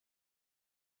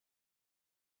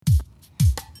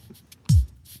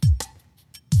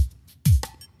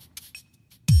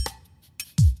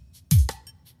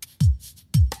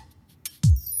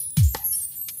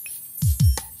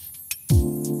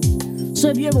So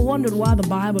have you ever wondered why the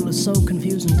Bible is so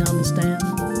confusing to understand?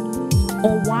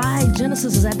 Or why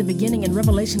Genesis is at the beginning and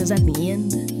Revelation is at the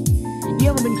end? You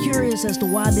ever been curious as to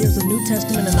why there's a New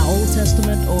Testament and the Old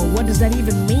Testament, or what does that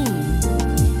even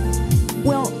mean?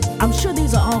 Well, I'm sure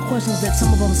these are all questions that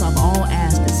some of us have all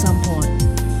asked at some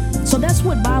point. So that's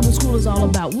what Bible school is all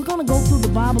about. We're going to go through the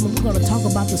Bible and we're going to talk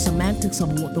about the semantics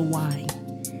of the why,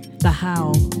 the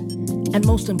how, and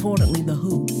most importantly, the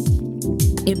who.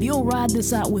 If you'll ride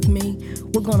this out with me,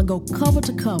 we're going to go cover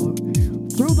to cover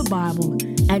through the Bible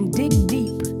and dig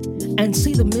deep and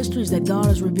see the mysteries that God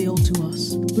has revealed to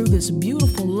us through this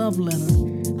beautiful love letter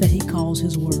that He calls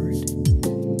His Word.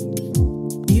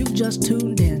 You've just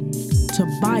tuned in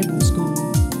to Bible School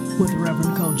with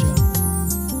Reverend Kojo.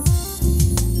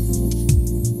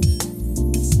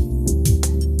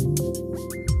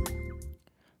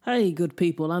 Hey, good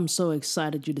people. I'm so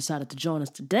excited you decided to join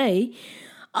us today.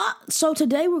 So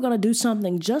today we're going to do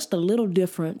something just a little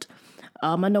different.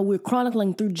 I know we're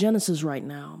chronicling through Genesis right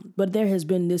now, but there has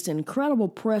been this incredible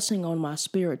pressing on my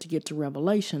spirit to get to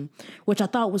Revelation, which I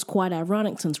thought was quite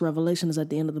ironic since Revelation is at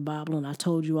the end of the Bible, and I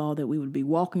told you all that we would be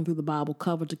walking through the Bible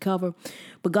cover to cover,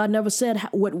 but God never said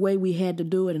what way we had to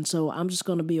do it, and so I'm just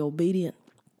going to be obedient.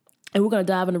 And we're going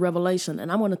to dive into Revelation,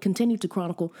 and I'm going to continue to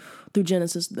chronicle through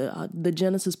Genesis. The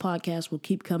Genesis podcast will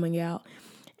keep coming out.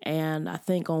 And I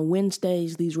think on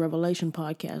Wednesdays, these Revelation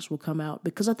podcasts will come out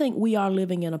because I think we are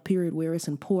living in a period where it's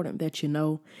important that you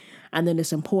know, and then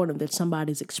it's important that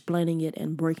somebody's explaining it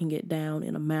and breaking it down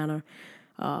in a manner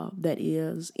that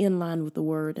is in line with the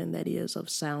Word and that is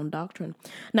of sound doctrine.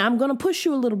 Now, I'm going to push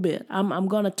you a little bit. I'm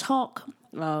going to talk.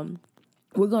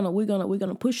 We're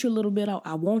gonna push you a little bit.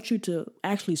 I want you to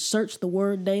actually search the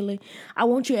Word daily. I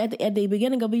want you at the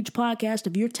beginning of each podcast,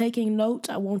 if you're taking notes,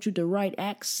 I want you to write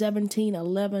Acts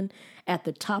 17:11 at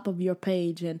the top of your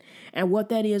page. And what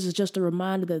that is just a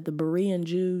reminder that the Berean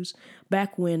Jews,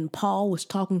 back when Paul was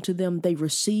talking to them, they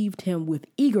received him with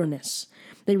eagerness.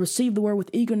 They received the word with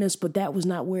eagerness, but that was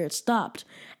not where it stopped.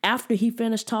 After he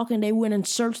finished talking, they went and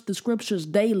searched the scriptures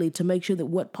daily to make sure that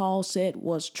what Paul said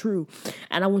was true.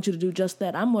 And I want you to do just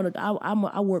that.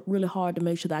 I work really hard to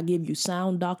make sure that I give you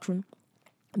sound doctrine,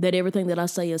 that everything that I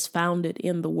say is founded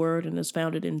in the word and is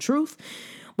founded in truth.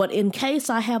 But in case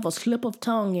I have a slip of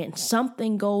tongue and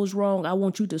something goes wrong, I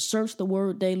want you to search the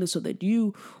word daily so that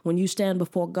you, when you stand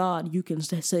before God, you can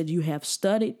say you have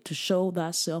studied to show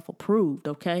thyself approved,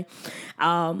 okay?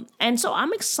 And so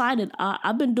I'm excited.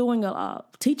 I've been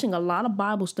teaching a lot of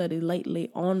Bible study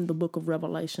lately on the book of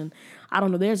Revelation. I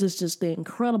don't know, there's just the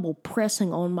incredible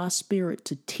pressing on my spirit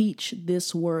to teach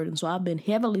this word. And so I've been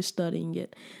heavily studying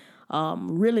it.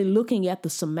 Really looking at the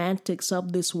semantics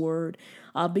of this word,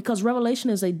 because Revelation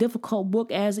is a difficult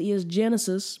book, as is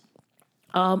Genesis,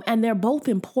 and they're both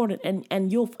important. And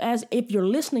if you're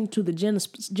listening to the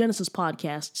Genesis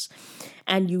podcasts,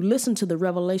 and you listen to the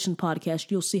Revelation podcast,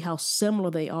 you'll see how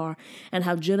similar they are, and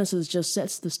how Genesis just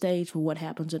sets the stage for what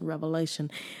happens in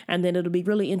Revelation. And then it'll be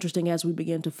really interesting as we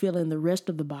begin to fill in the rest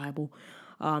of the Bible.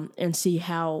 And see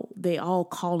how they all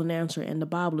call and answer, and the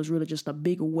Bible is really just a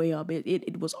big web.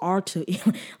 It was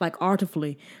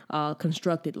artfully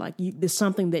constructed. Like there's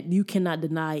something that you cannot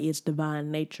deny its divine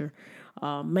nature.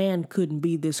 Man couldn't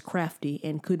be this crafty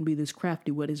and couldn't be this crafty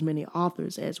with as many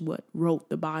authors as what wrote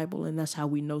the Bible, and that's how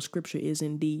we know Scripture is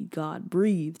indeed God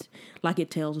breathed, like it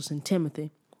tells us in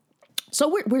Timothy.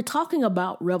 So we're talking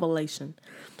about Revelation,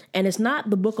 and it's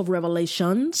not the book of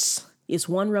Revelations. It's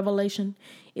one revelation.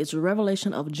 It's a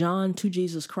revelation of John to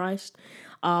Jesus Christ.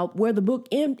 Where the book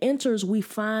enters, we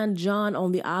find John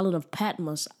on the island of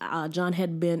Patmos. John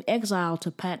had been exiled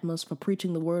to Patmos for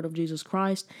preaching the word of Jesus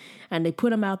Christ, and they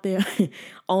put him out there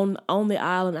on the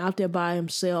island, out there by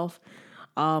himself.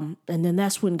 And then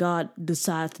that's when God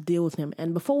decides to deal with him.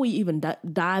 And before we even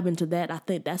dive into that, I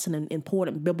think that's an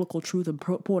important biblical truth,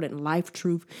 important life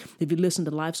truth, if you listen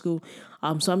to Life School.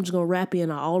 So I'm just going to wrap in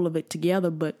all of it together,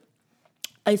 but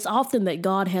it's often that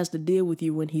God has to deal with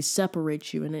you when He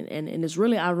separates you. And it's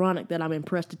really ironic that I'm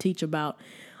impressed to teach about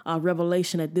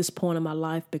Revelation at this point in my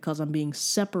life, because I'm being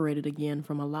separated again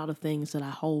from a lot of things that I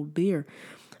hold dear.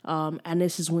 And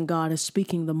this is when God is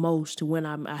speaking the most, when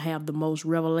I have the most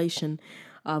revelation.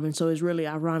 And so it's really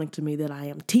ironic to me that I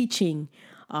am teaching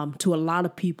to a lot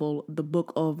of people the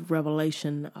book of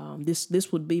Revelation.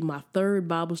 This would be my third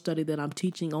Bible study that I'm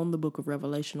teaching on the book of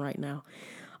Revelation right now.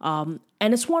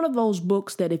 And it's one of those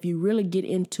books that if you really get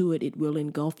into it, it will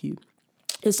engulf you.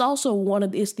 It's also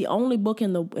it's the only book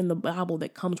in the Bible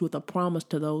that comes with a promise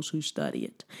to those who study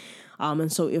it.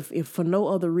 And so if for no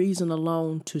other reason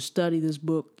alone to study this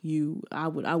book, I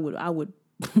would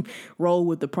roll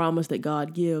with the promise that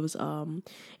God gives.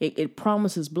 It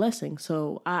promises blessing.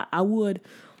 So I would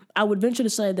venture to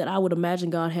say that I would imagine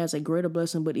God has a greater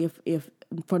blessing. But if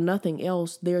for nothing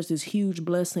else, there's this huge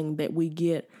blessing that we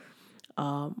get.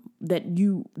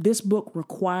 This book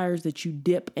requires that you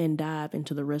dip and dive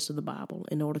into the rest of the Bible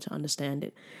in order to understand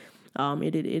it.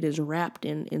 It is wrapped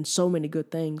in so many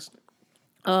good things.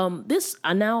 I'm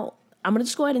going to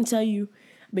just go ahead and tell you,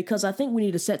 because I think we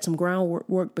need to set some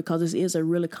groundwork, because this is a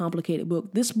really complicated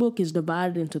book. This book is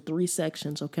divided into 3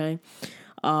 sections, okay?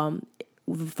 The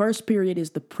first period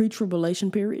is the pre-tribulation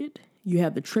period. You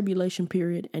have the tribulation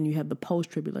period, and you have the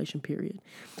post-tribulation period.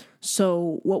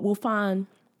 So what we'll find,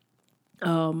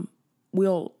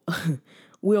 we'll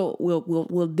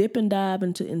dip and dive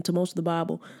into most of the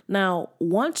Bible. Now,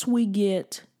 once we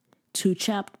get to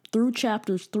through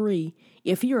chapters 3,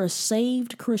 if you're a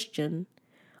saved Christian,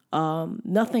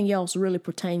 nothing else really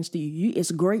pertains to you. It's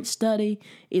a great study.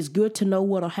 It's good to know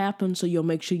what'll happen, so you'll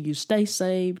make sure you stay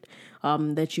saved.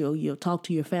 That you'll talk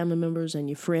to your family members and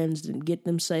your friends and get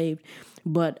them saved.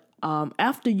 But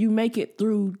after we make it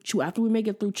through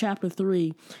chapter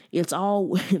 3, it's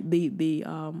all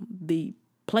the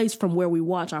place from where we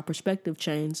watch. Our perspective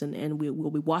changes, and we'll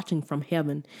be watching from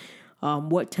heaven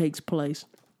what takes place.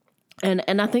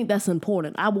 And I think that's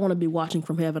important. I want to be watching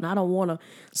from heaven. I don't want to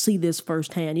see this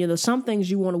firsthand. There's some things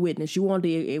you want to witness. You want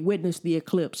to witness the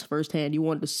eclipse firsthand. You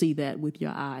want to see that with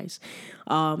your eyes.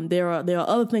 There are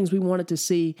other things we wanted to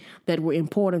see that were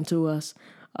important to us.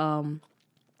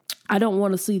 I don't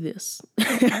want to see this.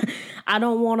 I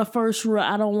don't want a first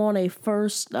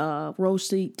row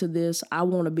seat to this. I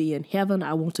want to be in heaven.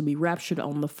 I want to be raptured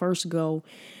on the first go.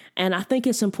 And I think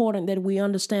it's important that we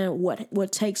understand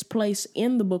what takes place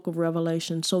in the book of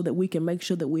Revelation, so that we can make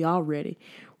sure that we are ready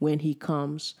when he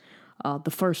comes the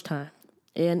first time.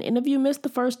 And if you miss the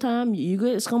first time,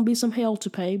 it's going to be some hell to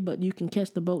pay, but you can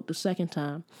catch the boat the second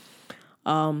time.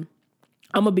 I'm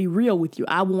gonna be real with you.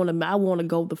 I want to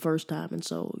go the first time, and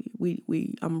so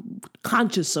I'm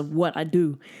conscious of what I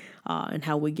do and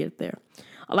how we get there.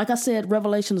 Like I said,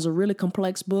 Revelation is a really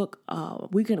complex book.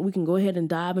 We can go ahead and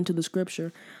dive into the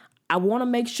scripture. I want to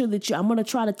make sure that I'm going to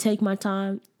try to take my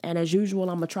time, and as usual,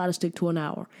 I'm going to try to stick to an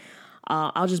hour.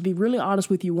 I'll just be really honest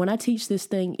with you. When I teach this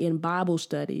thing in Bible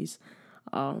studies,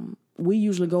 we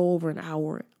usually go over an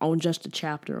hour on just a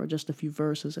chapter or just a few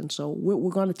verses. And so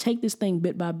we're going to take this thing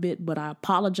bit by bit, but I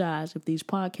apologize if these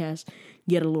podcasts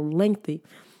get a little lengthy.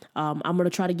 I'm going to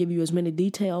try to give you as many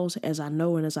details as I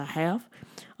know and as I have.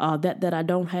 That I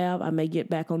don't have, I may get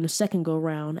back on the second go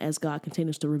round as God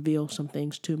continues to reveal some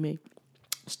things to me.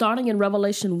 Starting in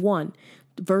Revelation 1,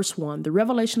 verse 1, the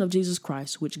revelation of Jesus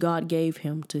Christ, which God gave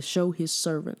him to show his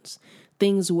servants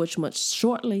things which must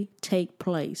shortly take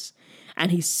place.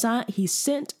 And he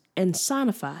sent and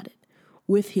signified it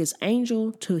with his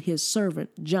angel to his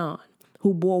servant John,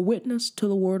 who bore witness to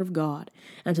the word of God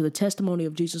and to the testimony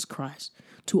of Jesus Christ,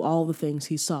 to all the things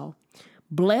he saw.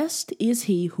 Blessed is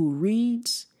he who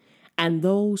reads, and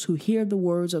those who hear the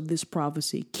words of this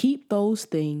prophecy, keep those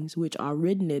things which are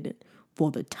written in it, for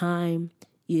the time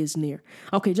is near.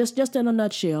 Okay, just in a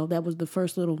nutshell, that was the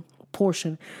first little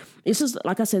portion. This is,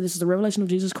 like I said, this is the revelation of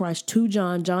Jesus Christ to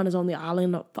John. John is on the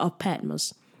island of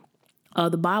Patmos.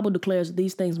 The Bible declares that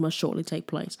these things must shortly take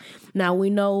place. Now we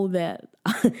know that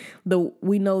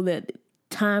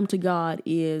time to God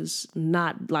is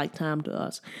not like time to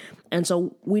us. And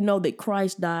so we know that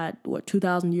Christ died,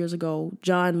 2,000 years ago.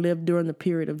 John lived during the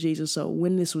period of Jesus. So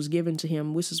when this was given to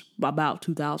him, this is about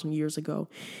 2,000 years ago.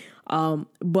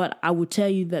 But I will tell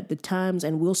you that the times,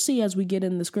 and we'll see as we get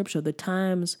in the scripture, the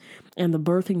times and the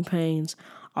birthing pains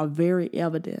are very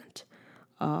evident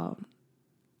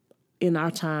in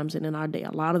our times and in our day.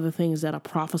 A lot of the things that are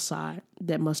prophesied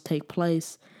that must take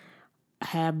place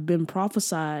have been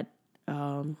prophesied.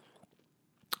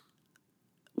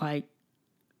 Like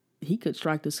he could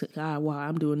strike the sky while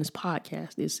I'm doing this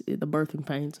podcast. The birthing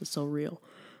pains are so real.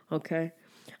 Okay.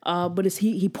 But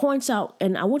he points out,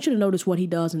 and I want you to notice what he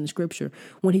does in the scripture.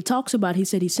 When he talks about, he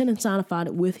said he sent and signified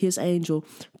it with his angel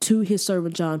to his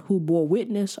servant John, who bore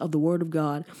witness of the word of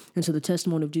God and to the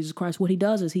testimony of Jesus Christ. What he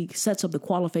does is he sets up the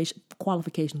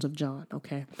qualifications of John.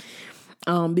 Okay.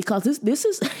 Because this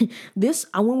is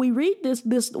when we read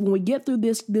when we get through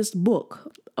this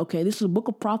book, okay, this is a book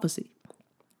of prophecy.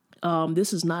 This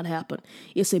has not happened.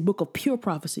 It's a book of pure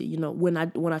prophecy. You know, when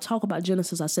I talk about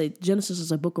Genesis, I say Genesis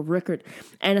is a book of record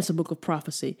and it's a book of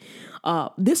prophecy.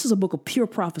 This is a book of pure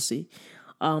prophecy.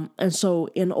 And so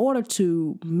in order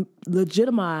to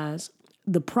legitimize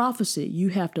the prophecy, you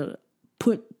have to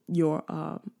put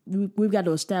we've got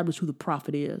to establish who the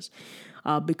prophet is,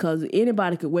 because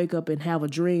anybody could wake up and have a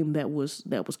dream that was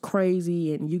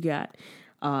crazy, and you got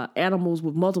animals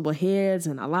with multiple heads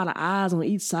and a lot of eyes on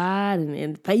each side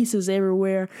and faces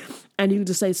everywhere, and you can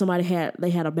just say somebody had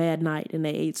a bad night and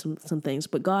they ate some things.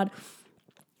 But God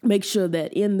makes sure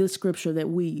that in this scripture that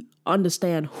we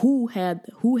understand who had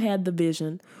the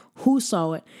vision, who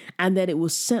saw it, and that it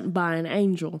was sent by an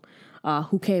angel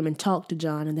who came and talked to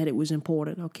John, and that it was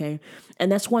important. Okay,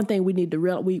 and that's one thing we need to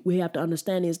we have to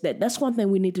understand, is that's one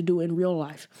thing we need to do in real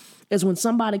life, is when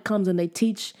somebody comes and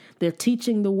they're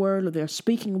teaching the word or they're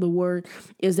speaking the word,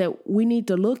 is that we need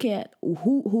to look at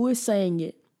who is saying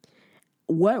it,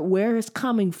 where it's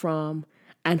coming from,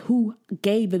 and who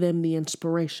gave them the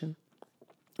inspiration.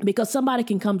 Because somebody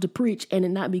can come to preach and it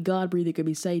not be God breathed, it could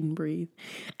be Satan breathed.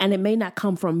 And it may not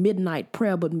come from midnight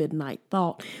prayer, but midnight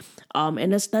thought.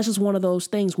 And that's just one of those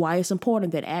things why it's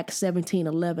important that Acts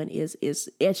 17:11 is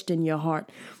etched in your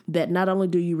heart, that not only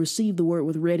do you receive the word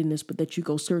with readiness, but that you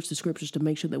go search the scriptures to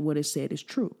make sure that what is said is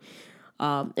true.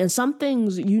 And some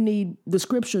things you need the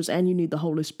scriptures and you need the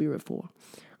Holy Spirit for.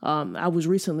 I was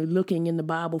recently looking in the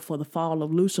Bible for the fall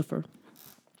of Lucifer.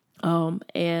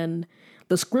 And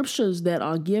the scriptures that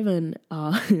are given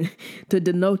to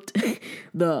denote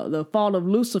the fall of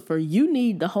Lucifer, you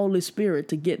need the Holy Spirit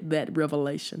to get that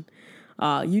revelation.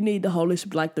 You need the Holy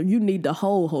Spirit, you need the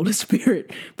whole Holy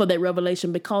Spirit for that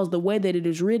revelation, because the way that it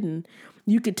is written,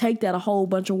 you could take that a whole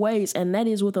bunch of ways. And that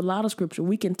is with a lot of scripture.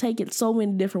 We can take it so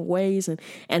many different ways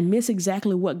and miss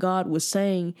exactly what God was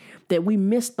saying, that we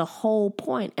miss the whole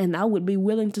point. And I would be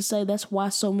willing to say that's why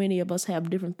so many of us have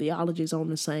different theologies on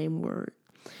the same word.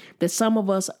 That some of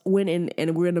us went in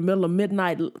and we're in the middle of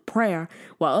midnight prayer,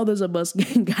 while others of us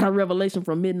got a revelation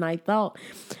from midnight thought.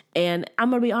 And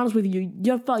I'm going to be honest with you,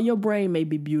 your brain may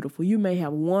be beautiful. You may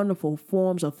have wonderful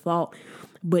forms of thought.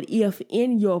 But if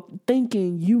in your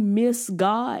thinking you miss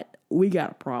God, we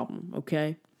got a problem,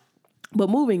 okay? But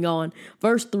moving on,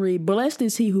 verse 3, blessed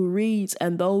is he who reads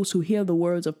and those who hear the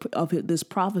words of this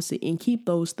prophecy and keep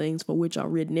those things for which are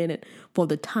written in it, for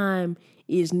the time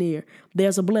is near.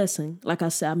 There's a blessing. Like I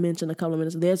said, I mentioned a couple of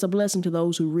minutes, there's a blessing to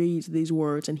those who reads these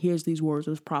words and hears these words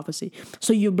of prophecy.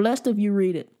 So you're blessed if you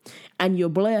read it, and you're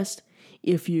blessed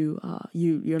if you're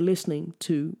listening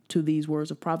to these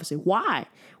words of prophecy. Why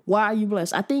are you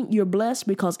blessed? I think you're blessed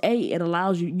because it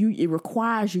allows it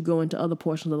requires you go into other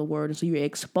portions of the word, and so you're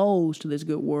exposed to this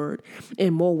good word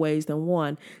in more ways than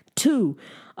one. 2,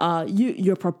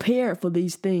 you're prepared for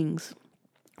these things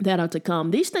that are to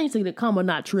come. These things that come are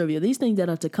not trivia. These things that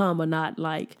are to come are not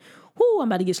like, I'm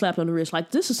about to get slapped on the wrist. Like,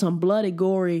 this is some bloody,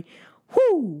 gory,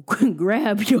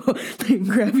 grab your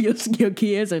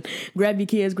kids and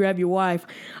grab your wife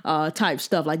type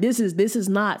stuff. Like, this is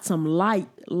not some light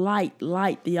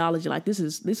theology. Like, this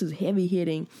is heavy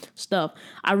hitting stuff.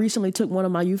 I recently took one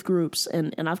of my youth groups,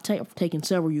 and I've taken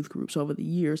several youth groups over the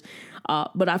years,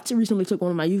 but I've recently took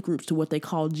one of my youth groups to what they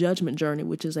call Judgment Journey,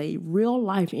 which is a real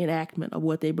life enactment of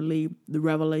what they believe the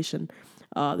revelation,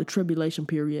 the tribulation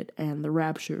period, and the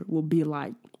rapture will be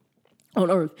like on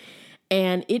earth.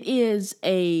 And it is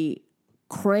a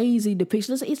crazy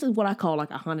depiction. It's what I call like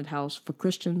a haunted house for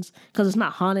Christians, because it's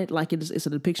not haunted like it's a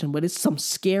depiction, but it's some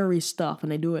scary stuff,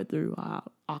 and they do it through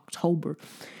October.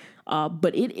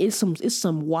 But it's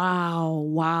some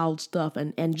wild stuff,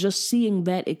 and just seeing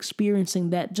that, experiencing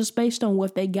that, just based on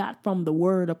what they got from the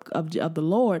word of the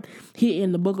Lord here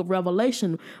in the book of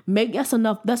Revelation, that's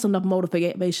enough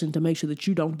motivation to make sure that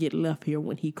you don't get left here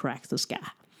when he cracks the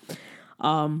sky.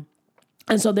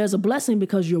 And so there's a blessing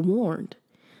because you're warned.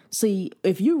 See,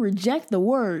 if you reject the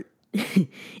word,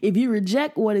 if you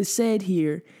reject what is said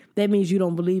here, that means you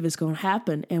don't believe it's going to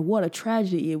happen. And what a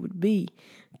tragedy it would be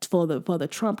for the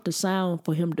trump to sound,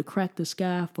 for him to crack the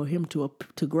sky, for him to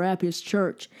grab his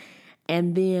church,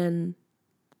 and then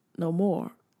no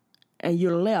more. And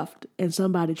you're left, and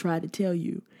somebody tried to tell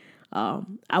you.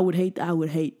 I would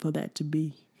hate for that to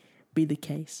be the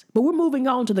case. But we're moving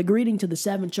on to the greeting to the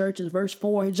 7 churches. Verse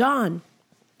 4, John,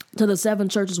 to the 7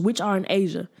 churches which are in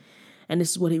Asia. And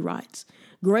this is what he writes.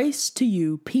 Grace to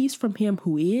you, peace from him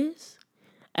who is,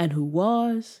 and who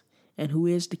was, and who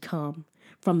is to come,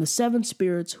 from the 7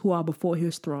 spirits who are before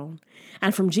his throne,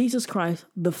 and from Jesus Christ,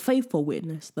 the faithful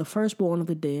witness, the firstborn of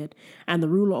the dead, and the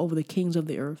ruler over the kings of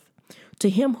the earth. To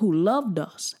him who loved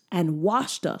us and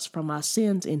washed us from our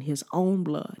sins in his own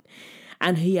blood,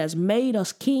 and he has made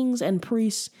us kings and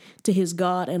priests to his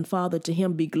God and Father. To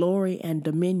him be glory and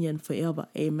dominion forever.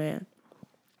 Amen.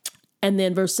 And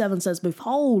then verse 7 says,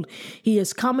 behold, he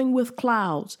is coming with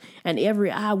clouds, and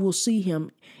every eye will see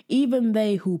him, even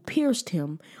they who pierced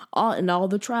him, and all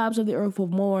the tribes of the earth will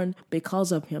mourn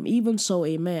because of him. Even so,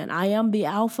 amen. I am the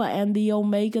Alpha and the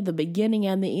Omega, the beginning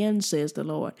and the end, says the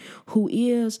Lord, who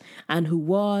is and who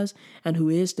was and who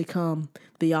is to come,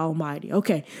 the Almighty.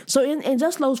 Okay, so in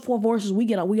just those 4 verses, we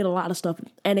get a lot of stuff,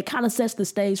 and it kind of sets the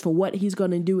stage for what he's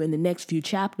going to do in the next few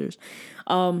chapters.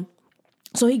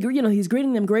 So he's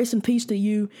greeting them, grace and peace to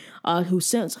you,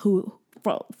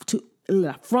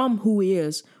 from who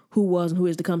is, who was, and who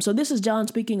is to come. So this is John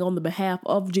speaking on the behalf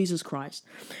of Jesus Christ,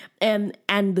 and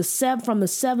from the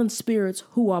 7 spirits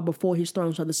who are before his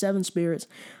throne. So the 7 spirits,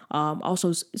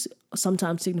 also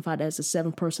sometimes signified as the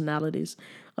 7 personalities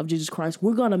of Jesus Christ.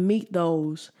 We're going to meet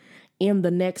those in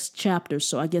the next chapter.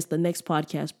 So I guess the next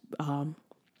podcast,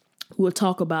 we'll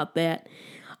talk about that.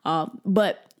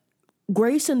 But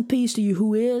grace and peace to you,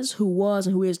 who is, who was,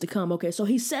 and who is to come. Okay, so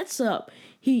he sets up,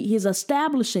 he's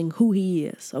establishing who he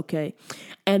is, okay?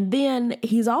 And then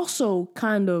he's also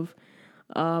kind of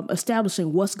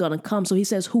establishing what's going to come. So he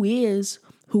says who is,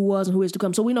 who was, and who is to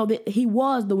come. So we know that he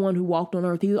was the one who walked on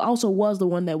earth. He also was the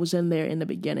one that was in there in the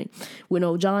beginning. We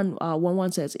know John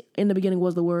 1:1 says, in the beginning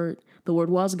was the Word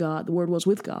was God, the Word was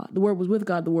with God, the Word was with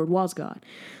God, the Word was God.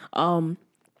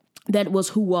 That was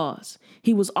who was.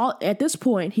 He was at this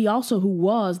point, he also who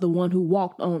was the one who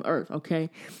walked on earth,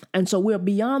 okay? And so we're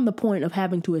beyond the point of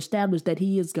having to establish that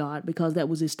he is God, because that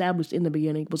was established in the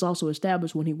beginning. It was also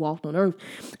established when he walked on earth.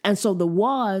 And so the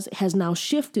was has now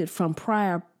shifted from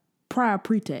prior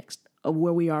pretext of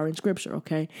where we are in Scripture,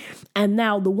 okay? And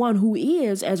now the one who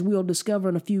is, as we'll discover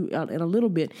in a little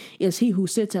bit, is he who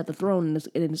sits at the throne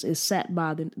and is sat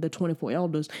by the 24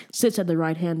 elders, sits at the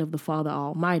right hand of the Father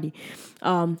Almighty.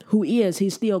 Who is,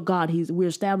 he's still God. We're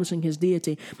establishing his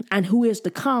deity. And who is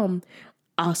to come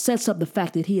sets up the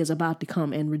fact that he is about to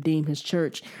come and redeem his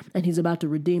church, and he's about to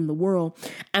redeem the world.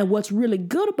 And what's really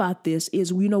good about this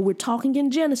is, we're talking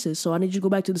in Genesis. So I need you to go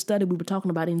back to the study we were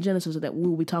talking about in Genesis that we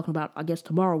will be talking about, I guess,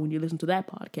 tomorrow when you listen to that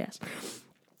podcast.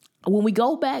 When we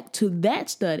go back to that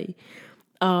study,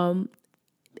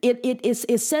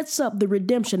 it sets up the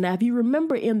redemption. Now, if you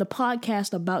remember in the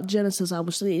podcast about Genesis, I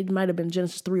would say it might have been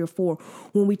Genesis 3 or 4,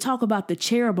 when we talk about the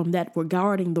cherubim that were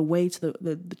guarding the way to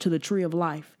the tree of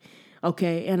life.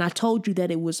 Okay, and I told you that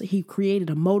he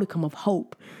created a modicum of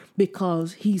hope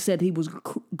because he said he was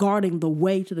guarding the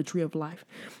way to the tree of life.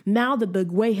 Now that the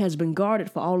way has been guarded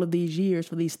for all of these years,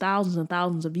 for these thousands and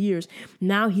thousands of years,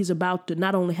 now he's about to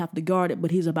not only have to guard it,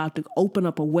 but he's about to open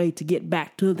up a way to get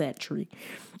back to that tree.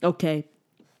 Okay.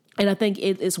 And I think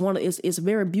it's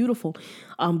very beautiful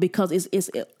because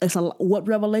what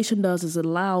Revelation does is it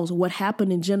allows what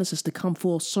happened in Genesis to come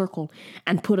full circle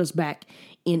and put us back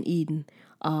in Eden.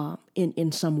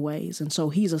 In some ways. And so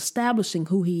he's establishing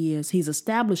who he is. He's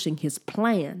establishing his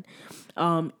plan.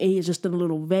 It's just a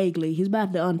little vaguely. He's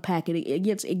about to unpack it.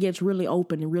 It gets really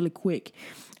open and really quick.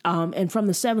 And from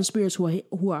the 7 spirits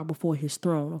who are before his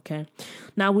throne. Okay.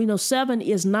 Now we know 7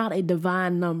 is not a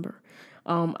divine number.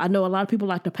 I know a lot of people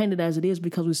like to paint it as it is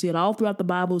because we see it all throughout the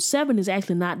Bible. 7 is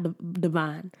actually not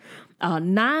divine.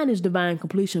 9 is divine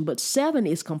completion, but 7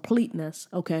 is completeness.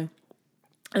 Okay.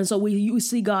 And so we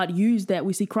see God use that.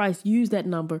 We see Christ use that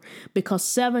number because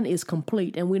 7 is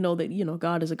complete. And we know that,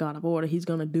 God is a God of order. He's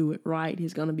going to do it right.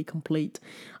 He's going to be complete.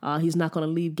 He's not going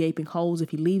to leave gaping holes. If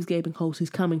he leaves gaping holes, he's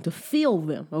coming to fill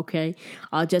them, okay?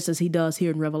 Just as he does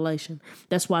here in Revelation.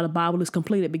 That's why the Bible is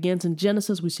complete. It begins in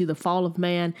Genesis. We see the fall of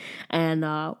man,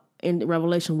 and in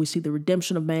Revelation, we see the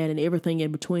redemption of man, and everything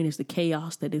in between is the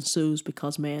chaos that ensues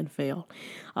because man fell.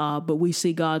 But we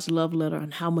see God's love letter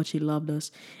and how much he loved us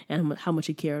and how much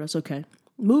he cared us. Okay,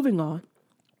 moving on.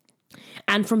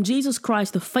 And from Jesus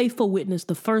Christ, the faithful witness,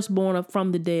 the firstborn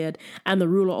from the dead, and the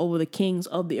ruler over the kings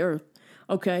of the earth.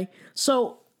 Okay,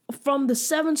 so from the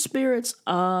 7 spirits,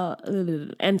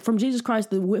 and from Jesus Christ,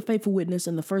 the faithful witness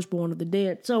and the firstborn of the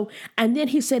dead. So, and then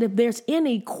he said, if there's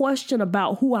any question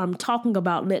about who I'm talking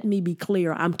about, let me be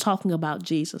clear. I'm talking about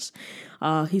Jesus.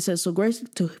 He says, so grace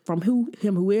from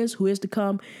him who is to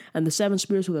come, and the 7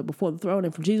 spirits who are before the throne,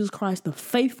 and from Jesus Christ, the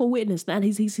faithful witness. That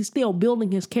he's still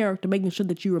building his character, making sure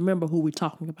that you remember who we're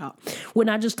talking about. We're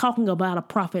not just talking about a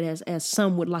prophet as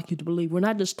some would like you to believe. We're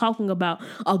not just talking about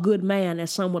a good man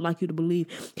as some would like you to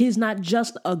believe. He's not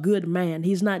just a good man.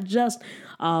 He's not just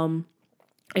a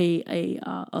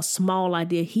small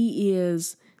idea. He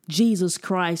is Jesus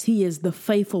Christ. He is the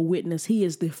faithful witness. He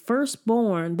is the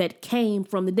firstborn that came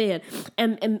from the dead.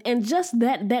 And just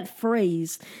that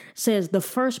phrase says the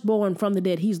firstborn from the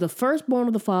dead. He's the firstborn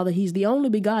of the Father. He's the only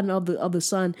begotten of the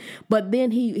Son. But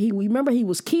then he remember he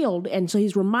was killed, and so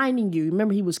he's reminding you,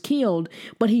 remember he was killed,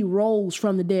 but he rose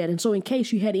from the dead. And so in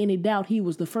case you had any doubt, he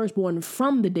was the firstborn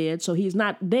from the dead. So he's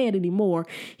not dead anymore.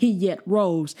 He yet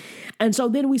rose. And so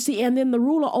then we see, and then the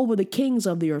ruler over the kings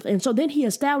of the earth. And so then he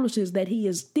establishes that he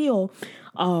is still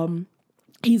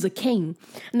he's a king.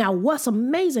 Now, what's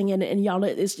amazing, and y'all,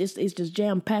 it's just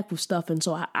jam packed with stuff, and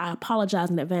so I apologize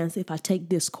in advance if I take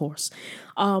this course.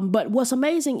 But what's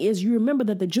amazing is you remember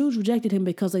that the Jews rejected him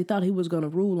because they thought he was going to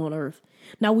rule on earth.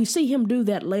 Now, we see him do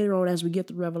that later on as we get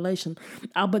to Revelation,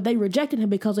 but they rejected him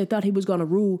because they thought he was going to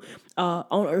rule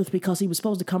on earth because he was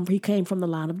supposed to come. He came from the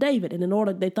line of David, and in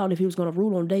order, they thought if he was going to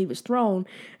rule on David's throne,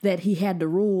 that he had to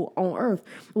rule on earth.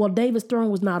 Well, David's throne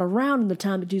was not around in the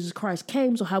time that Jesus Christ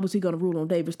came, so how was he going to rule on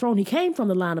David's throne? He came from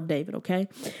the line of David, okay?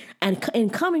 And in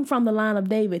coming from the line of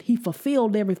David, he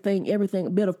fulfilled everything, a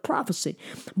bit of prophecy.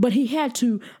 But he had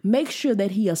to make sure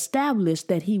that he established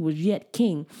that he was yet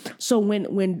king. So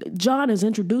when John is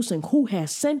introducing who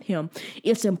has sent him,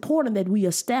 it's important that we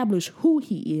establish who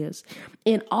he is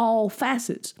in all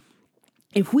facets.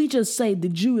 If we just say the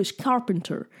Jewish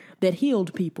carpenter that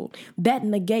healed people, that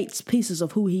negates pieces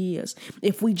of who he is.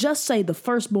 If we just say the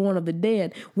firstborn of the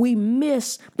dead, we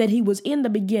miss that he was in the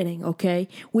beginning, okay?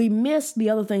 We miss the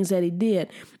other things that he did.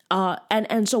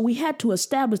 And so we had to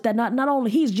establish that not only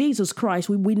he's Jesus Christ,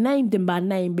 we named him by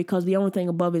name because the only thing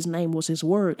above his name was his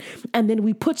word. And then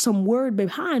we put some word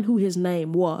behind who his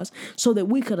name was so that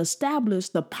we could establish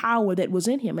the power that was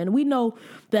in him. And we know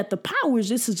that the power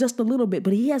this is just a little bit,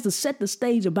 but he has to set the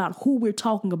stage about who we're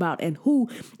talking about and who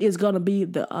is going to be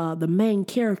the main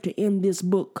character in this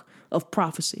book of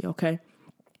prophecy, okay?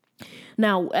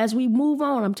 Now, as we move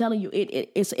on, I'm telling you,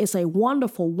 it's a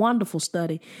wonderful, wonderful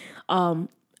study.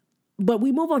 But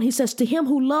we move on. He says, to him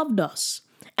who loved us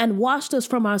and washed us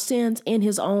from our sins in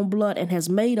his own blood and has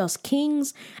made us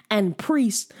kings and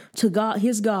priests to God,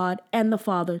 his God and the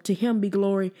Father. To him be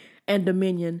glory and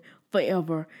dominion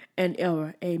forever and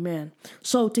ever. Amen.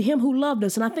 So to him who loved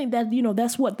us, and I think that,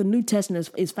 that's what the New Testament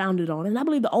is founded on. And I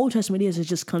believe the Old Testament is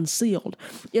just concealed.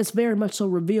 It's very much so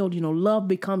revealed. Love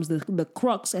becomes the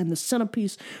crux and the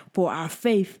centerpiece for our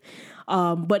faith.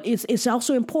 But it's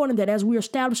also important that as we're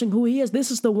establishing who he is, this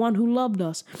is the one who loved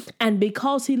us. And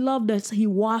because he loved us, he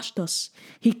washed us.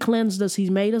 He cleansed us. He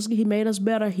made us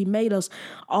better. He made us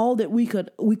all that we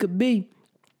could be.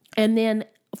 And then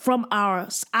from our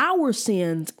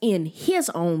sins in his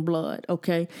own blood,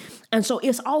 okay? And so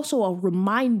it's also a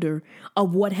reminder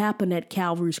of what happened at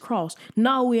Calvary's cross.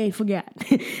 No, we ain't forgot.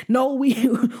 No,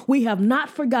 we have not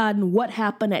forgotten what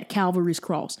happened at Calvary's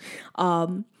cross.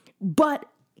 But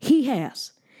he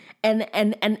has. And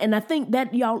I think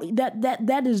that y'all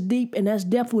that is deep and that's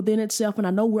depth within itself. And I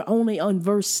know we're only on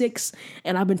verse 6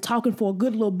 and I've been talking for a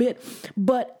good little bit,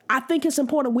 but I think it's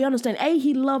important we understand,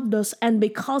 he loved us, and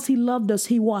because he loved us,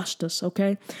 he washed us,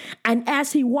 okay? And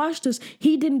as he washed us,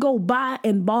 he didn't go buy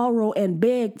and borrow and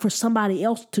beg for somebody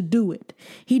else to do it.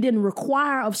 He didn't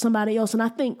require of somebody else. And I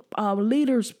think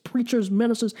leaders, preachers,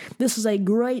 ministers, this is a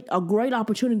great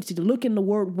opportunity to look in the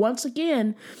word once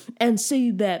again and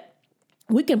see that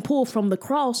we can pull from the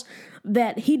cross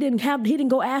that he didn't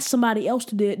go ask somebody else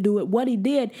to do it. What he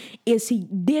did is he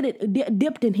did it,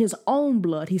 dipped in his own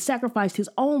blood. He sacrificed his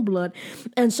own blood.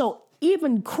 And so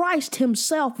even Christ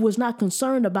himself was not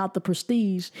concerned about the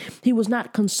prestige. He was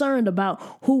not concerned about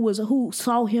who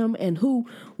saw him and who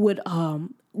would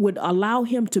allow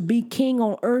him to be king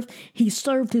on earth. He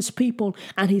served his people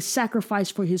and he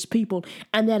sacrificed for his people.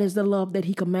 And that is the love that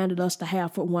he commanded us to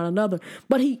have for one another.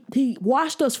 But he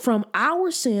washed us from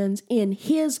our sins in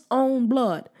his own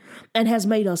blood and has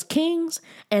made us kings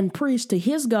and priests to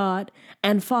his God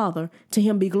and Father. To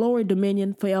him be glory,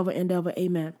 dominion forever and ever.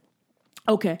 Amen.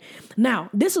 Okay, now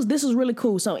this is really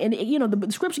cool. So, and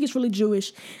the scripture gets really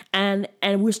Jewish, and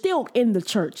we're still in the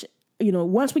church.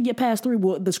 Once we get past 3,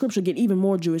 the scripture get even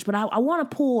more Jewish. But I want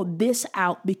to pull this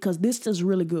out because this is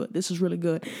really good. This is really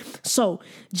good. So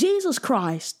Jesus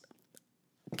Christ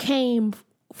came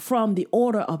from the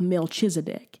order of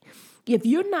Melchizedek. If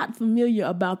you're not familiar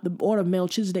about the order of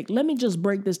Melchizedek, let me just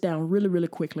break this down really, really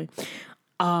quickly.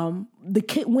 When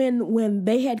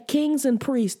they had kings and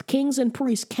priests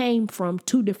came from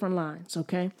 2 different lines,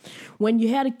 okay? When you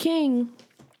had a king,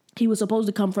 he was supposed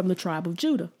to come from the tribe of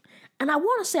Judah. And I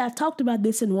want to say I talked about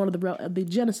this in one of the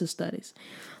Genesis studies,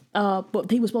 but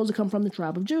he was supposed to come from the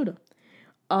tribe of Judah.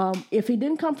 If he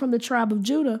didn't come from the tribe of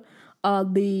Judah,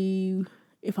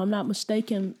 if I'm not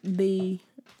mistaken,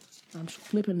 I'm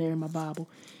flipping there in my Bible.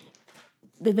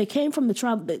 They came from the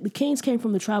tribe. The kings came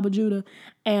from the tribe of Judah,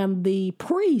 and the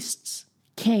priests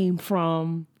came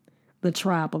from the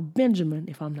tribe of Benjamin,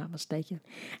 if I'm not mistaken.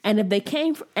 And if they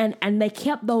came and they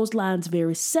kept those lines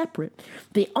very separate.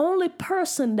 The only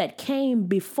person that came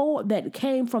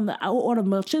from the order of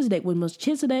Melchizedek was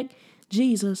Melchizedek,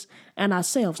 Jesus, and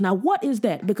ourselves. Now, what is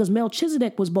that? Because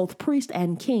Melchizedek was both priest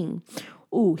and king.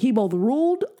 He both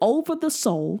ruled over the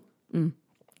soul,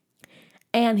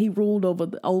 and he ruled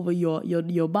over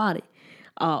your body,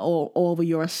 or over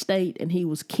your estate, and he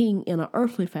was king in an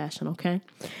earthly fashion. Okay,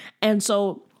 and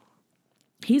so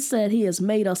he said he has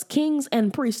made us kings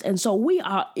and priests, and so we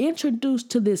are introduced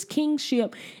to this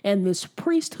kingship and this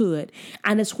priesthood,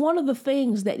 and it's one of the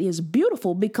things that is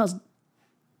beautiful because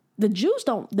the Jews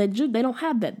don't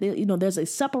have that. There's a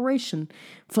separation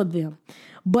for them.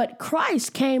 But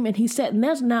Christ came and he said,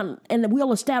 and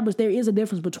we'll establish there is a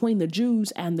difference between the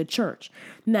Jews and the church.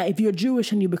 Now, if you're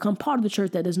Jewish and you become part of the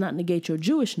church, that does not negate your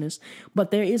Jewishness,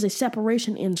 but there is a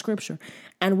separation in Scripture.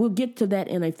 And we'll get to that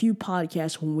in a few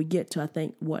podcasts when we get to, I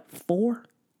think, 4?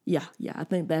 Yeah, I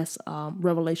think that's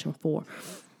Revelation 4.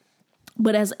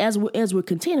 But as we're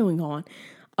continuing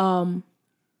on,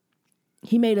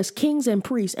 he made us kings and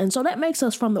priests. And so that makes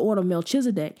us from the order of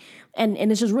Melchizedek. And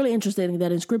it's just really interesting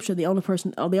that in Scripture, there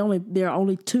are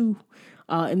only two,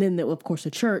 and then, of course,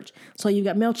 the church. So you've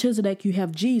got Melchizedek, you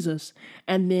have Jesus,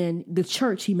 and then the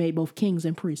church, he made both kings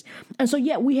and priests. And so,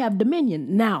 we have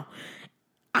dominion. Now,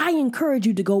 I encourage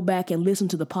you to go back and listen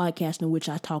to the podcast in which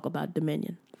I talk about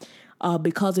dominion.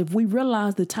 Because if we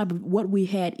realize the type of what we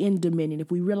had in dominion,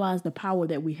 if we realize the power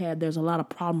that we had, there's a lot of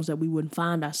problems that we wouldn't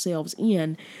find ourselves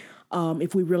in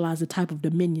if we realize the type of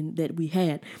dominion that we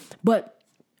had. But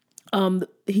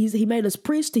he made us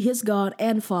priests to his God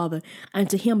and Father, and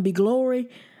to him be glory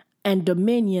and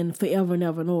dominion forever and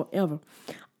ever and ever.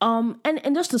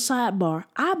 And just a sidebar,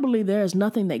 I believe there is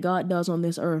nothing that God does on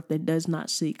this earth that does not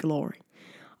seek glory.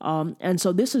 And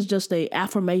so this is just a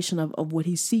affirmation of what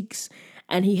he seeks,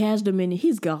 and he has dominion.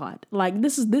 He's God. Like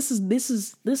this is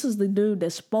the dude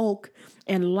that spoke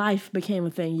and life became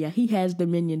a thing. Yeah, he has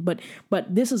dominion, but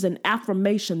this is an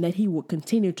affirmation that he will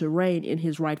continue to reign in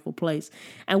his rightful place.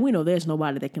 And we know there's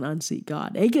nobody that can unseat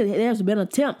God. There's been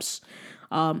attempts,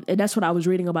 and that's what I was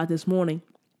reading about this morning.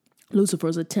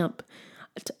 Lucifer's attempt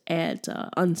at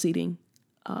unseating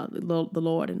the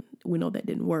Lord, and we know that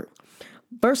didn't work.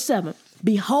 Verse 7,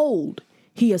 behold,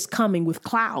 he is coming with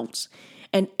clouds,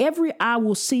 and every eye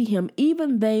will see him,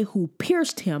 even they who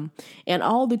pierced him, and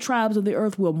all the tribes of the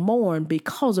earth will mourn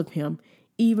because of him.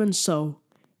 Even so,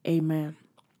 amen.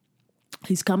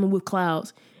 He's coming with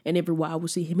clouds, and every eye will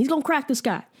see him. He's going to crack the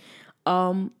sky.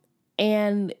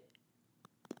 And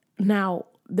now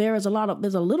there's a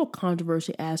little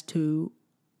controversy as to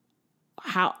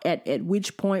how, at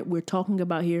which point we're talking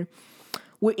about here.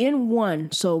 We're in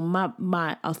 1, so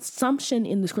my assumption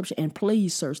in the Scripture, and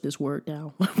please search this word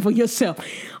down for yourself,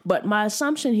 but my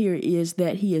assumption here is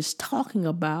that he is talking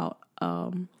about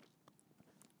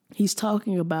his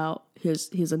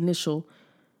initial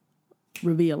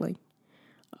revealing.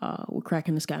 We're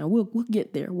cracking the sky, and we'll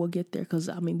get there. We'll get there because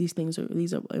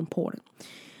these are important.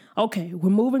 Okay,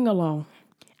 we're moving along.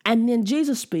 And then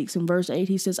Jesus speaks in verse 8.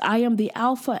 He says, I am the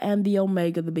Alpha and the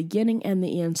Omega, the beginning and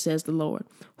the end, says the Lord,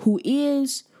 who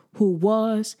is, who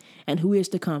was, and who is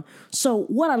to come. So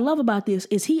what I love about this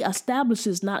is he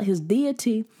establishes not his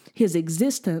deity, his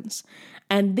existence,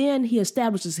 and then he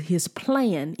establishes his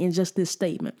plan in just this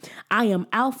statement. I am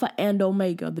Alpha and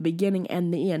Omega, the beginning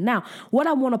and the end. Now, what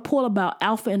I want to pull about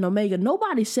Alpha and Omega,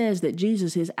 nobody says that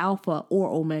Jesus is Alpha or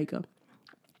Omega.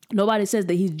 Nobody says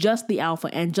that he's just the Alpha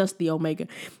and just the Omega.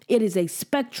 It is a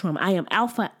spectrum. I am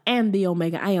Alpha and the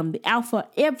Omega. I am the Alpha,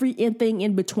 everything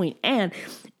in between. And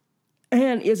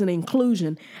is an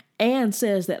inclusion. And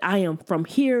says that I am from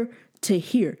here to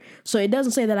here. So it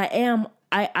doesn't say that I am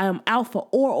Alpha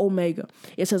or Omega.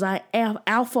 It says I am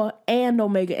Alpha and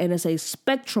Omega, and it's a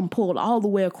spectrum pulled all the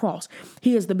way across.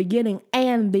 He is the beginning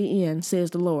and the end,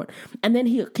 says the Lord. And then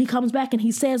he comes back and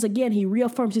he says again, he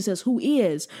reaffirms, he says, who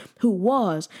is, who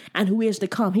was, and who is to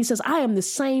come. He says, I am the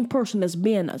same person that's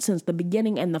been since the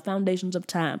beginning and the foundations of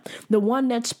time. The one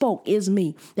that spoke is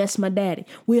me. That's my daddy.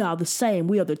 We are the same.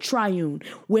 We are the triune.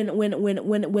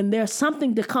 When there's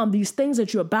something to come, these things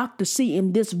that you're about to see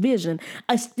in this vision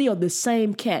are still the same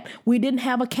cat. We didn't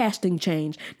have a casting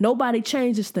change. Nobody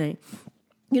changed this thing.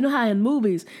 You know how in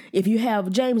movies, if you have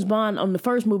James Bond on the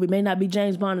first movie, may not be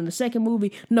James Bond in the second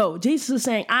movie. No, Jesus is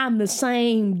saying, I'm the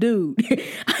same dude.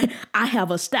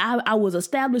 I was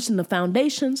established in the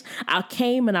foundations. I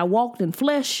came and I walked in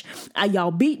flesh.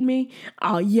 Y'all beat me.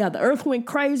 The earth went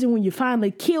crazy when you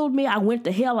finally killed me. I went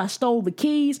to hell. I stole the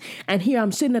keys. And here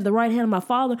I'm sitting at the right hand of my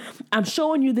Father. I'm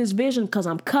showing you this vision because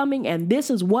I'm coming, and this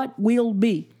is what will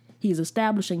be. He's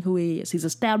establishing who he is. He's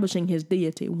establishing his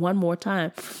deity one more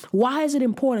time. Why is it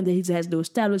important that he has to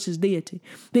establish his deity?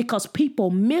 Because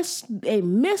people miss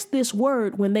this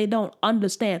word when they don't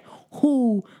understand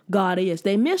who God is.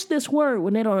 They miss this word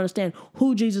when they don't understand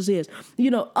who Jesus is.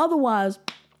 Otherwise,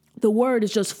 the word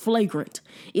is just flagrant.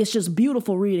 It's just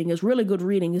beautiful reading. It's really good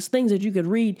reading. It's things that you could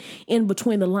read in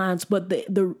between the lines. But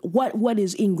what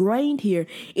is ingrained here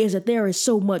is that there is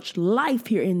so much life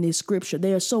here in this scripture.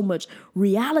 There is so much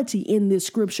reality in this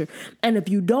scripture. And if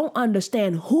you don't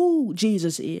understand who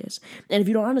Jesus is, and if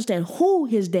you don't understand who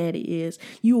his daddy is,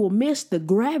 you will miss the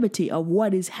gravity of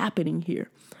what is happening here.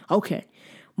 Okay,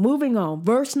 moving on.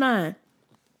 Verse 9.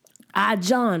 I,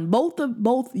 John,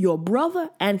 both your brother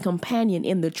and companion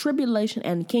in the tribulation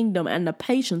and kingdom and the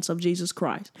patience of Jesus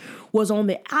Christ, was on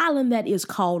the island that is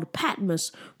called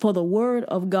Patmos for the word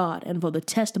of God and for the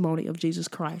testimony of Jesus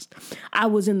Christ. I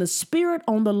was in the Spirit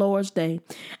on the Lord's day,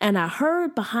 and I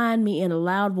heard behind me in a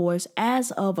loud voice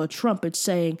as of a trumpet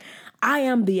saying, I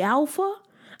am the Alpha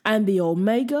and the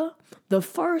Omega, the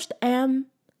first and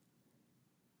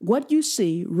what you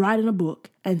see, write in a book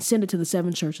and send it to the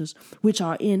 7 churches which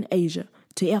are in Asia,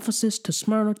 to Ephesus, to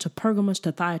Smyrna, to Pergamos,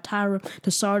 to Thyatira, to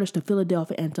Sardis, to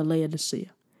Philadelphia, and to Laodicea.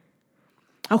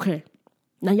 Okay,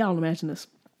 now y'all imagine this.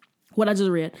 What I just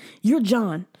read. You're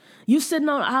John. You're sitting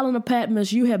on the island of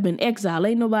Patmos. You have been exiled.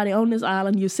 Ain't nobody on this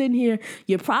island. You're sitting here.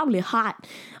 You're probably hot.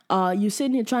 You're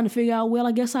sitting here trying to figure out, well,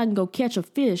 I guess I can go catch a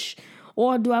fish.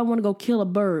 Or do I want to go kill a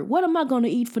bird? What am I going to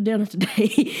eat for dinner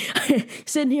today?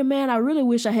 Sitting here, man, I really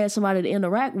wish I had somebody to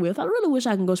interact with. I really wish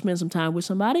I can go spend some time with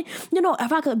somebody.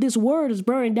 If I could, this word is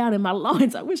burning down in my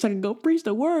loins. I wish I could go preach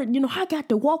the word. I got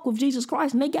to walk with Jesus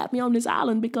Christ, and they got me on this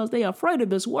island because they're afraid of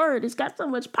this word. It's got so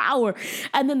much power.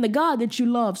 And then the God that you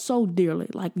love so dearly,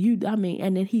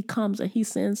 and then he comes and he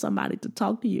sends somebody to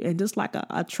talk to you. And just like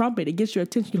a trumpet, it gets your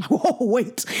attention. You're like, whoa,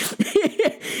 wait.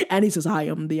 And he says, I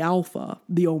am the Alpha,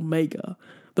 the Omega,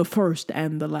 the first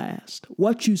and the last.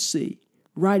 What you see,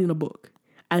 write in a book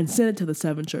and send it to the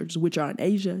 7 churches, which are in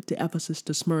Asia, to Ephesus,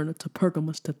 to Smyrna, to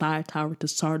Pergamos, to Thyatira, to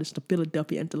Sardis, to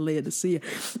Philadelphia, and to Laodicea.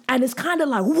 And it's kind of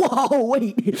like, whoa,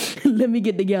 wait, let me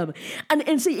get together.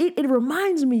 And see, it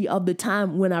reminds me of the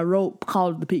time when I wrote Call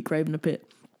of the Peak, Craving the Pit.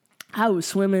 I was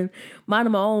swimming,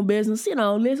 minding my own business.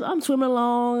 I'm swimming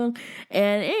along,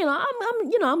 and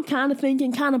I'm kind of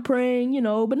thinking, kind of praying,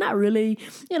 but not really,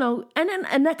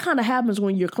 and that kind of happens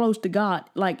when you're close to God.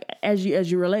 Like as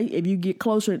you relate, if you get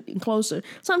closer and closer,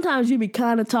 sometimes you be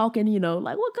kind of talking, like,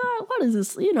 well, God, what is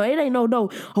this? It ain't no,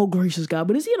 oh gracious God,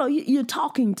 but it's you're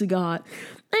talking to God.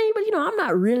 But I'm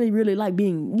not really like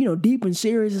being, deep and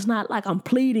serious. It's not like I'm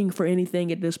pleading for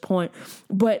anything at this point.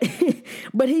 But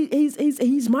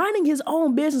he's minding his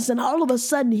own business, and all of a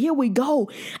sudden, here we go.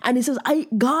 And he says,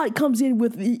 God comes in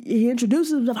he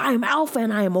introduces himself. I am Alpha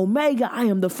and I am Omega. I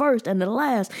am the first and the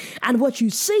last. And what you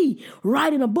see,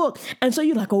 write in a book. And so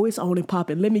you're like, oh, it's on and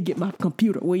popping. Let me get my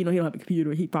computer. Well, he don't have a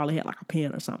computer. He probably had like a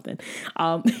pen or something.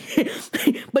 But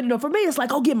for me, it's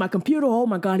like, oh, get my computer. Oh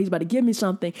my God, he's about to give me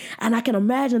something. And I can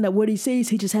imagine that what he sees,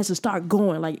 he just has to start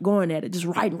going at it, just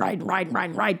writing,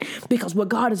 because what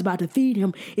God is about to feed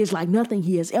him is like nothing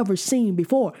he has ever seen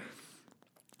before.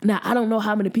 Now, I don't know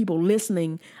how many people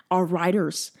listening are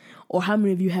writers, or how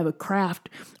many of you have a craft,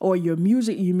 or you're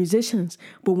musicians,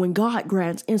 but when God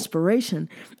grants inspiration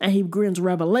and he grants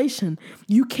revelation,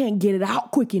 you can't get it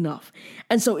out quick enough.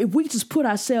 And so if we just put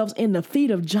ourselves in the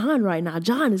feet of John right now,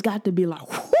 John has got to be like,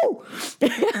 whoo,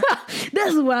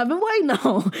 this is what I've been waiting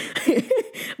on.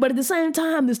 But at the same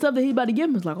time, the stuff that he's about to give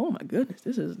him is like, oh my goodness,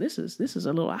 this is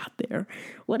a little out there.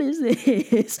 What is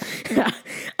this?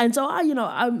 And so I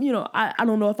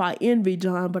don't know if I envy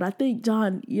John, but I think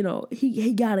John,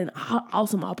 he got an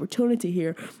awesome opportunity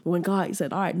here when God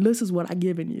said, all right, this is what I've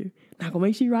given you. Now go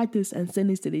make sure you write this and send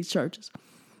this to these churches.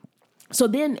 So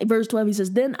then in verse 12, he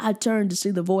says, then I turned to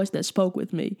see the voice that spoke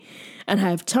with me. And I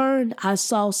have turned, I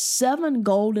saw 7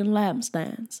 golden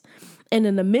lampstands. And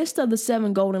in the midst of the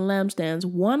 7 golden lampstands,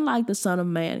 one like the Son of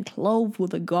Man, clothed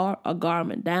with a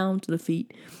garment down to the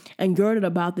feet, and girded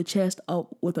about the chest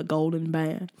up with a golden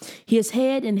band. His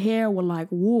head and hair were like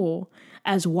wool,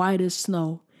 as white as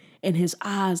snow, and his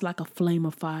eyes like a flame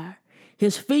of fire.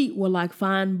 His feet were like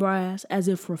fine brass, as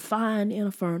if refined in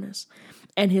a furnace,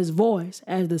 and his voice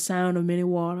as the sound of many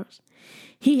waters.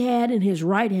 He had in his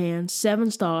right hand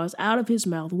 7 stars. Out of his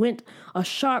mouth went a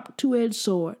sharp 2-edged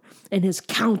sword, and his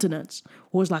countenance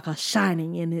was like a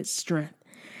shining in its strength.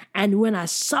 And when I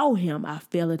saw him, I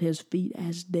fell at his feet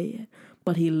as dead.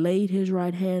 But he laid his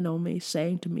right hand on me,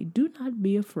 saying to me, Do not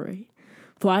be afraid,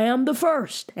 for I am the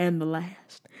first and the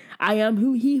last. I am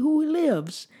he who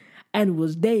lives and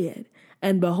was dead,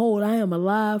 and behold, I am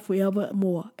alive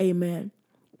forevermore. Amen.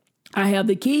 I have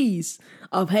the keys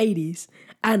of Hades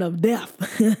and of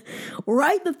death.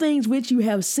 Write the things which you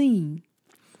have seen,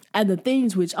 and the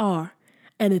things which are,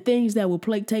 and the things that will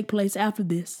take place after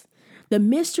this. The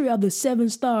mystery of the 7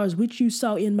 stars which you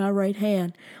saw in my right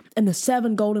hand, and the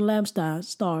 7 golden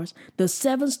lampstands. The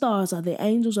 7 stars are the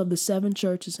angels of the 7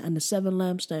 churches, and the 7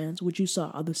 lampstands which you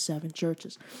saw are the 7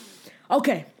 churches.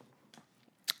 Okay.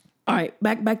 All right,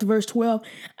 back to verse 12.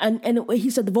 And he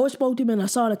said, the voice spoke to him, and I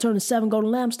saw it turn to 7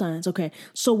 golden lampstands. Okay,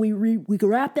 so we can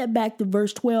wrap that back to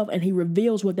verse 12, and he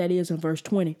reveals what that is in verse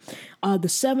 20. The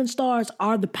 7 stars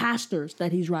are the pastors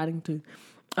that he's writing to.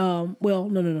 No.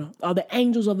 The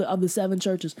angels of the 7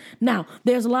 churches. Now,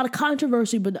 there's a lot of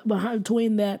controversy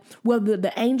between that, whether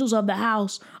the angels of the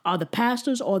house are the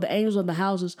pastors or the angels of the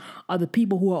houses are the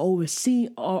people who are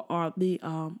overseeing, or are the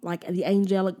like the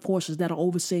angelic forces that are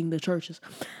overseeing the churches.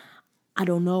 I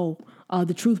don't know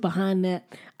the truth behind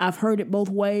that. I've heard it both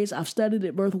ways. I've studied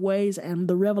it both ways, and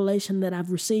the revelation that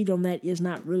I've received on that is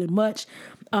not really much.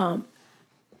 I'm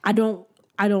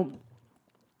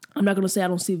not going to say I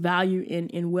don't see value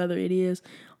in whether it is,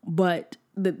 but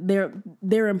they're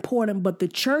important. But the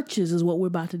churches is what we're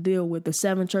about to deal with. The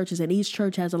 7 churches, and each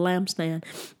church has a lampstand.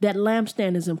 That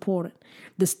lampstand is important.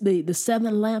 The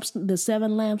 7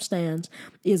 lampstands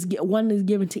one is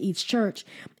given to each church.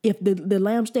 If the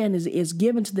lampstand is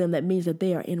given to them, that means that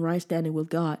they are in right standing with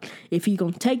God. If He's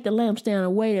gonna take the lampstand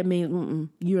away, that means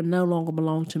you no longer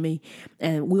belong to me.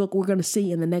 And we're gonna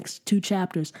see in the next 2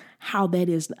 chapters how that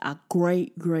is a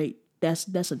great.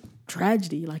 That's a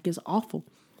tragedy. Like, it's awful.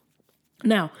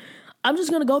 Now, I'm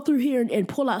just going to go through here and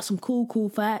pull out some cool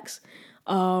facts.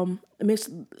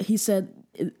 He said,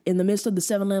 in the midst of the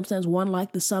 7 lampstands, one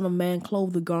like the Son of Man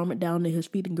clothed the garment down to his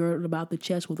feet and girded about the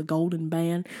chest with a golden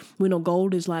band. We know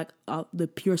gold is like the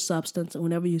pure substance.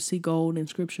 Whenever you see gold in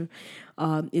Scripture,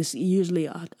 it's usually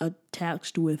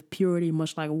attached with purity,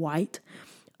 much like white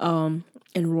and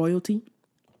royalty.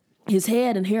 His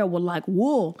head and hair were like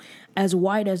wool, as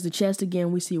white as the chest.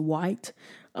 Again, we see white.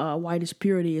 White is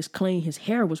purity, is clean. His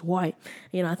hair was white.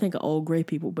 I think of old gray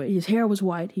people, but his hair was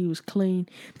white. He was clean.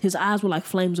 His eyes were like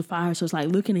flames of fire. So it's like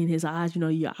looking in his eyes,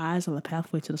 your eyes are the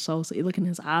pathway to the soul. So looking in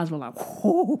his eyes were like,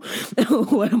 whoa,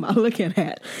 what am I looking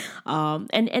at?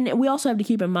 And we also have to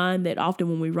keep in mind that often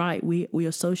when we write, we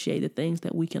associate the things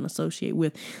that we can associate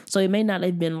with. So it may not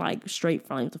have been like straight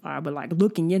flames of fire, but like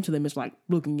looking into them is like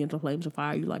looking into flames of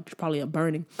fire. You like, it's probably a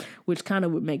burning, which kind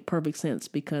of would make perfect sense,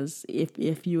 because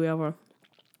if you ever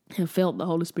have felt the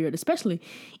Holy Spirit, especially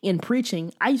in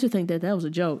preaching. I used to think that was a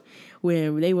joke, where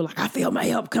they were like, I feel my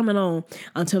help coming on,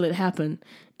 until it happened.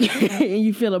 And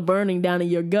you feel a burning down in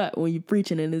your gut when you're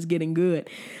preaching and it's getting good.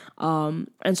 And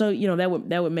so,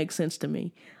 that would make sense to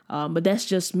me. But that's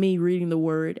just me reading the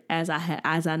word as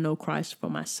I know Christ for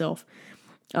myself.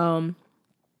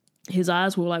 His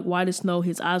eyes were like white as snow.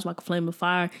 His eyes were like a flame of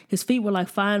fire. His feet were like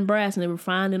fine brass, and they were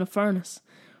refined in a furnace.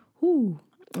 Ooh,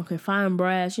 okay, fine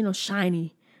brass,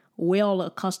 shiny. Well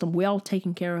accustomed, well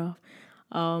taken care of.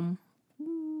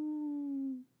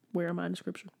 Where am I in the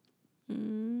Scripture?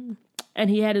 And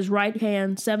he had his right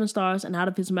hand 7 stars, and out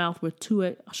of his mouth were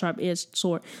 2 sharp-edged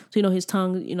sword. So his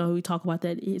tongue, we talk about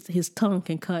that. His tongue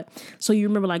can cut. So you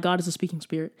remember, like, God is a speaking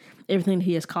spirit. Everything that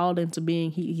He has called into being,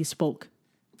 he spoke.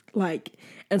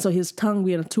 And so his tongue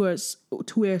being a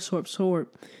 2-edged sword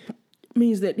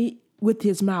means that with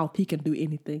his mouth he can do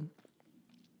anything.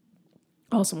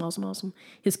 Awesome.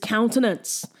 His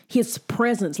countenance, his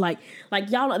presence, like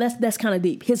y'all know, that's kind of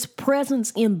deep. His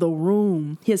presence in the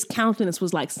room, his countenance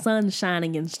was like sun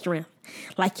shining in strength.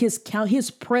 Like his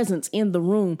presence in the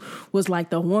room was like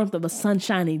the warmth of a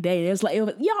sunshiny day. It's like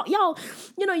y'all,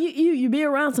 you be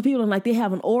around some people and like they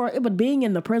have an aura, but being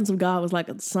in the presence of God was like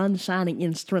a sun shining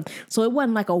in strength. So it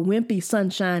wasn't like a wimpy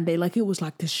sunshine day. Like it was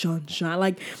like this sunshine,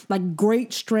 like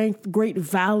great strength, great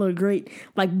valor, great,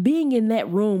 like being in that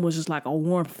room was just like a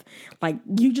warmth. Like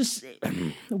you just,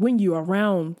 when you're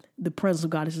around the presence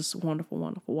of God, it's just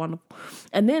wonderful.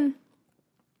 And then,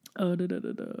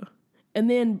 And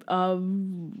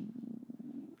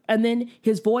then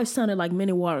his voice sounded like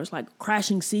many waters, like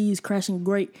crashing seas, crashing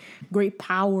great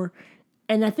power.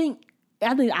 And I think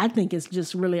I think it's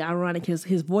just really ironic.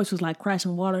 His voice was like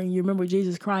crashing water. And you remember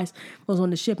Jesus Christ was on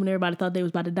the ship and everybody thought they was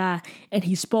about to die. And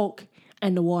he spoke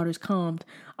and the waters calmed.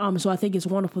 So I think it's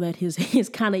wonderful that it's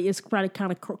probably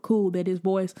kind of cool that his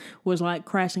voice was like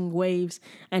crashing waves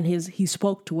and he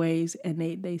spoke to waves and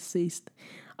they ceased.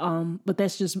 But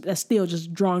that's still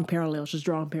just drawing parallels.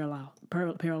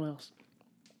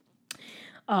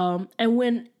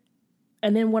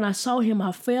 And then when I saw him,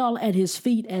 I fell at his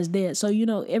feet as dead. So,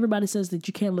 everybody says that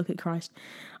you can't look at Christ.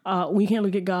 When you can't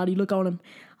look at God, you look on him.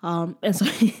 And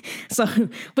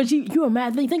but you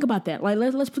imagine, think about that. Like,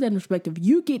 let's put that in perspective.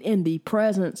 You get in the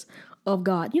presence of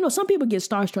God. Some people get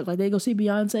starstruck. Like, they go see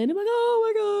Beyonce and they're like, oh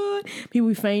my God.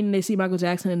 People faint and they see Michael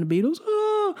Jackson and the Beatles. Oh.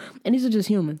 And these are just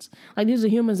humans. Like, these are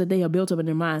humans that they have built up in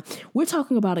their mind. We're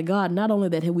talking about a God, not only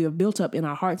that we have built up in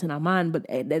our hearts and our mind, but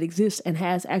that exists and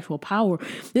has actual power.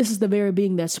 This is the very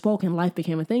being that spoke and life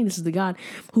became a thing. This is the God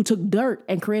who took dirt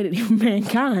and created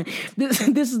mankind. This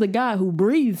is the God who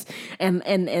breathes and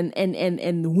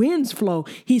the winds flow.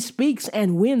 He speaks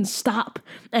and winds stop,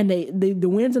 and the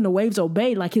winds and the waves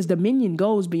obey. Like, his dominion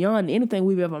goes beyond anything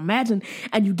we've ever imagined.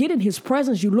 And you get in his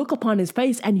presence, you look upon his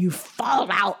face, and you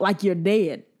fall out like you're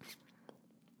dead.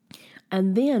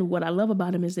 And then what I love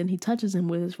about him is then he touches him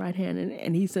with his right hand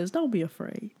and he says, don't be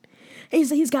afraid.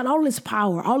 He's got all this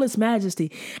power, all this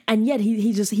majesty, and yet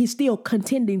he's still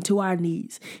contending to our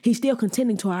needs. He's still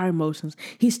contending to our emotions.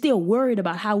 He's still worried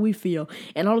about how we feel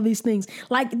and all of these things.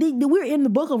 Like, we're in the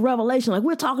book of Revelation. Like,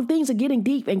 we're talking, things are getting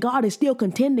deep, and God is still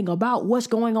contending about what's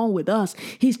going on with us.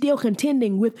 He's still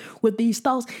contending with these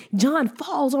thoughts. John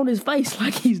falls on his face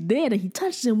like he's dead, and he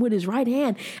touches him with his right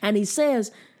hand, and he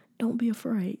says, don't be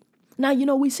afraid. Now,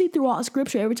 we see throughout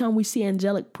Scripture, every time we see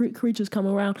angelic creatures come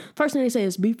around, first thing they say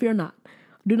is, be fear not.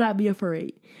 Do not be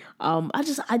afraid.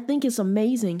 I think it's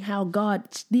amazing how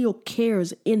God still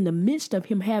cares in the midst of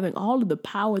him having all of the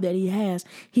power that he has.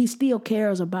 He still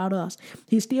cares about us.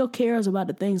 He still cares about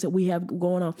the things that we have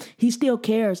going on. He still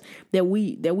cares that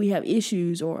we have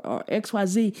issues or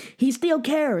XYZ. He still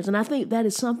cares. And I think that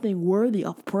is something worthy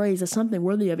of praise. That's something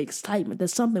worthy of excitement.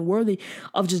 That's something worthy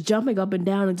of just jumping up and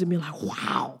down and to be like,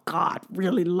 wow, God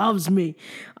really loves me.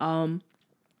 And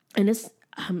it's,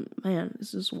 man,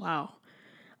 it's just wow.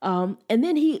 And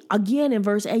then he, again in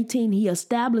verse 18, he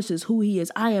establishes who he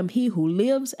is. I am he who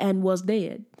lives and was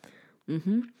dead.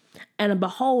 And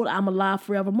behold, I'm alive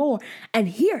forevermore. And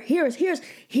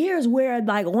here's where,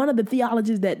 like, one of the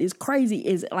theologies that is crazy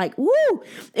is like, woo,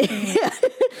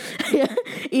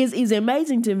 is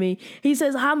amazing to me. He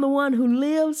says, I'm the one who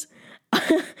lives.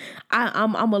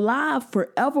 I'm alive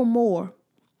forevermore.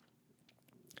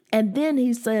 And then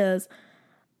he says,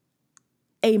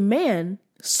 amen,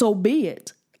 so be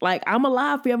it. Like, I'm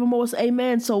alive forevermore, so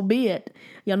amen, so be it.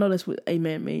 Y'all know that's what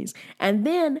amen means. And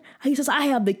then he says, I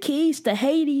have the keys to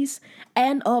Hades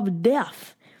and of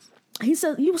death. He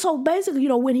said, so basically,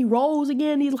 when he rose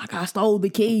again, he's like, I stole the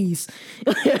keys.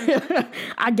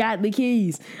 I got the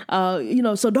keys.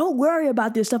 So don't worry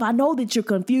about this stuff. I know that you're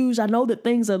confused. I know that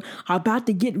things are about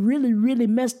to get really, really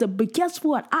messed up. But guess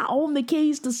what? I own the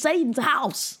keys to Satan's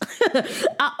house.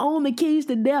 I own the keys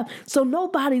to death. So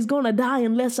nobody's going to die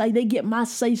unless they get my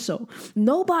say-so.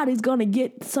 Nobody's going to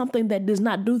get something that does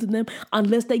not do to them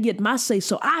unless they get my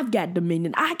say-so. I've got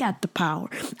dominion. I got the power.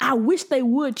 I wish they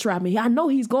would try me. I know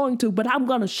he's going to, but I'm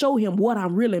going to show him what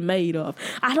I'm really made of.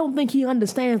 I don't think he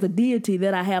understands the deity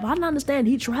that I have. I don't understand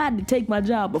he tried to take my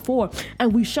job before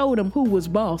and we showed him who was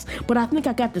boss. But I think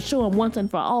I got to show him once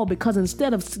and for all, because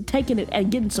instead of taking it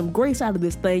and getting some grace out of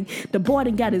this thing, the boy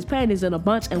done got his panties in a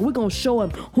bunch, and we're going to show him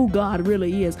who God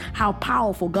really is, how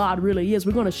powerful God really is.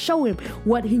 We're going to show him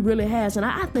what he really has. And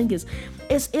I think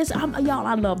y'all,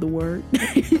 I love the word.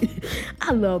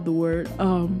 I love the word.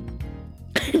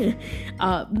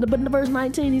 But in verse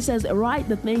 19, he says, write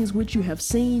the things which you have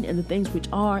seen, and the things which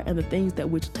are, and the things that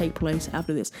which take place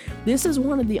after this. This is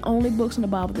one of the only books in the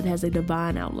Bible that has a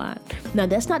divine outline. Now,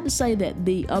 that's not to say that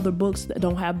the other books that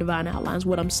don't have divine outlines.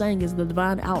 What I'm saying is the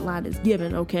divine outline is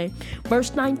given, okay?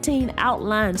 Verse 19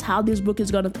 outlines how this book is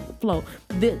going to flow.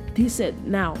 He said,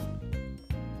 now,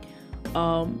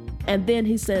 and then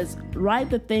he says, write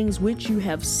the things which you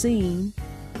have seen,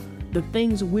 the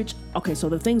things which, so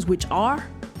the things which are,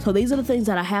 so these are the things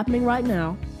that are happening right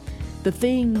now, the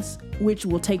things which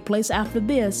will take place after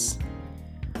this,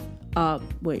 the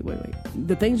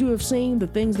things you have seen, the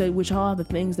things that which are, the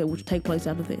things that which take place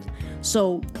after this.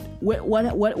 So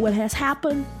what has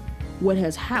happened, what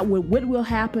will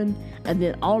happen, and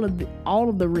then all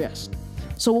of the rest.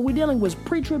 So what we're dealing with is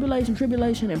pre-tribulation,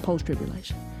 tribulation, and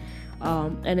post-tribulation.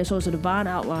 And so it's a divine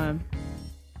outline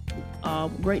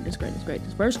Greatness.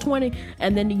 Verse 20,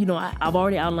 and then, I've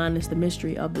already outlined this, the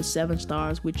mystery of the 7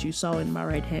 stars, which you saw in my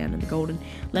right hand, and the golden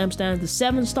lampstands. The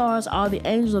 7 stars are the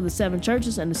angels of the 7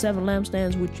 churches, and the 7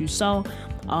 lampstands, which you saw,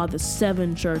 are the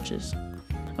 7 churches.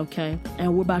 Okay,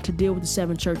 and we're about to deal with the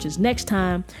 7 churches next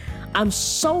time. I'm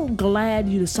so glad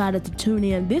you decided to tune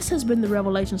in. This has been the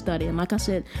Revelation Study, and like I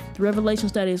said, the Revelation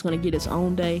Study is going to get its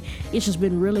own day. It's just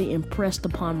been really impressed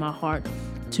upon my heart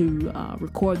to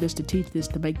record this, to teach this,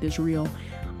 to make this real,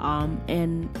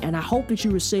 and I hope that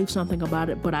you receive something about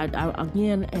it. But I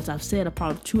again, as I've said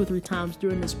probably 2 or 3 times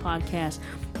during this podcast,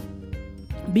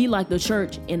 be like the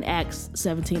church in Acts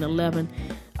 17:11.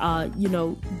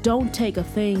 Don't take a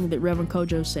thing that Reverend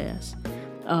Kojo says.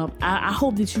 I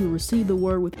hope that you will receive the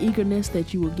word with eagerness,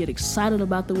 that you will get excited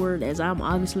about the word, as I'm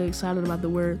obviously excited about the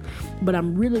word. But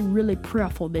I'm really, really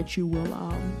prayerful that you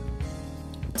will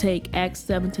take Acts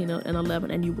 17:11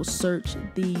 and you will search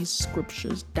these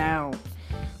scriptures down.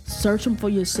 Search them for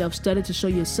yourself. Study to show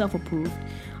yourself approved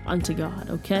unto God,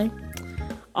 okay?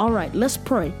 All right, let's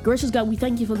pray. Gracious God, we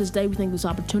thank you for this day. We thank you for this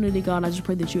opportunity, God. I just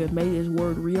pray that you have made this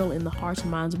word real in the hearts and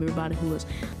minds of everybody who has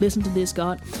listened to this,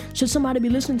 God. Should somebody be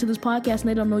listening to this podcast and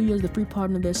they don't know you as the free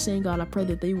pardon of their sin, God, I pray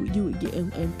that you would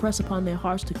impress upon their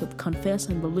hearts to confess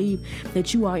and believe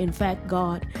that you are in fact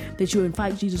God, that you are in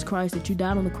fact Jesus Christ, that you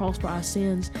died on the cross for our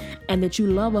sins, and that you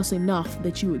love us enough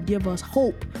that you would give us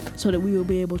hope so that we will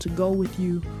be able to go with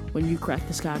you when you crack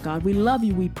the sky, God. We love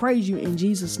you. We praise you. In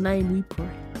Jesus' name we pray.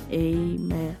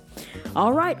 Amen.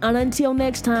 All right. And until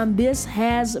next time, this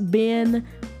has been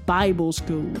Bible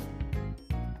School.